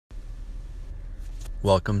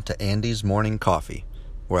Welcome to Andy's Morning Coffee,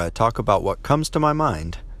 where I talk about what comes to my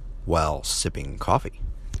mind while sipping coffee.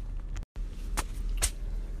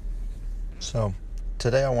 So,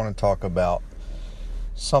 today I want to talk about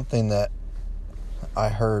something that I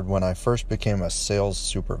heard when I first became a sales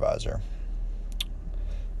supervisor.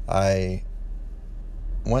 I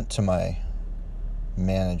went to my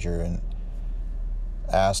manager and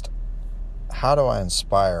asked, how do I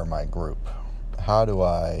inspire my group? How do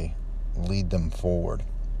I lead them forward?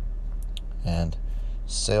 And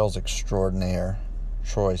sales extraordinaire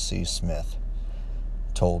Troy C. Smith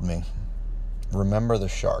told me, remember the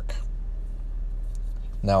shark.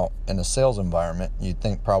 Now, in a sales environment, you'd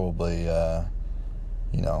think probably, a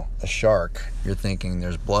shark. You're thinking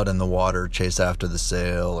there's blood in the water, chase after the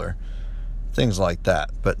sale, or things like that.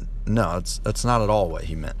 But no, that's not at all what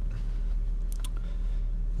he meant.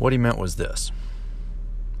 What he meant was this.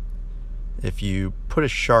 If you put a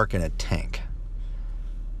shark in a tank,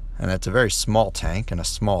 and it's a very small tank and a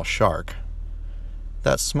small shark,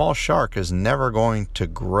 that small shark is never going to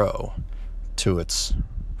grow to its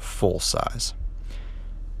full size.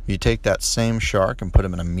 You take that same shark and put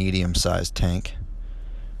him in a medium-sized tank,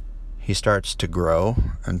 he starts to grow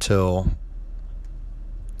until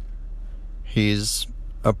he's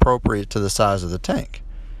appropriate to the size of the tank.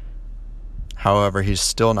 However, he's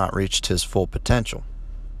still not reached his full potential.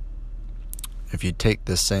 If you take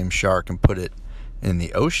this same shark and put it in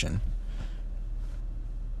the ocean,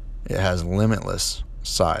 it has limitless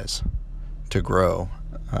size to grow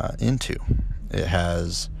into. It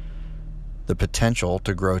has the potential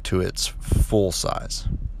to grow to its full size.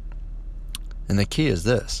 And the key is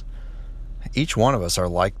this. Each one of us are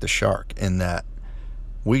like the shark in that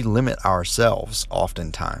we limit ourselves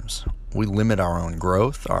oftentimes. We limit our own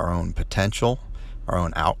growth, our own potential, our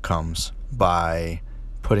own outcomes by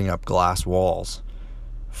putting up glass walls,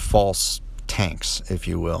 false tanks, if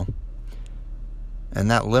you will. And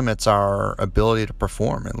that limits our ability to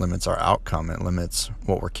perform. It limits our outcome. It limits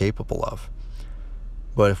what we're capable of.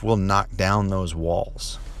 But if we'll knock down those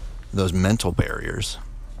walls, those mental barriers,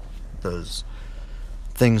 those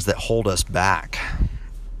things that hold us back,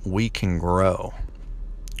 we can grow.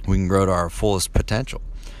 We can grow to our fullest potential.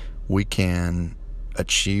 We can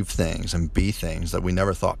achieve things and be things that we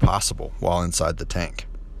never thought possible while inside the tank.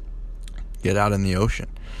 Get out in the ocean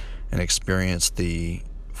and experience the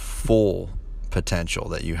full potential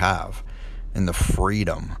that you have and the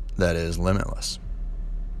freedom that is limitless.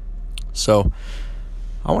 So,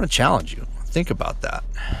 I want to challenge you. Think about that.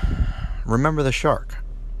 Remember the shark.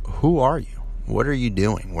 Who are you? What are you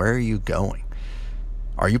doing? Where are you going?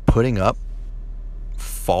 Are you putting up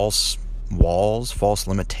false walls, false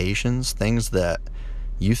limitations, things that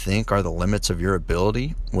you think are the limits of your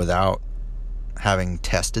ability without having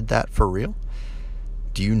tested that for real?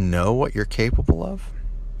 Do you know what you're capable of?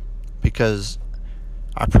 Because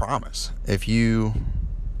I promise, if you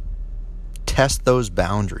test those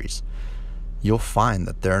boundaries, you'll find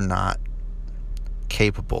that they're not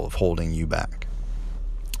capable of holding you back.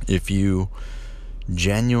 If you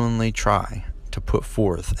genuinely try to put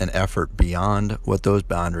forth an effort beyond what those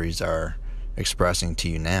boundaries are expressing to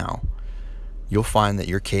you now, you'll find that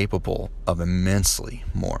you're capable of immensely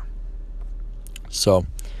more. So,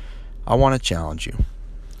 I want to challenge you.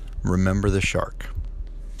 Remember the shark.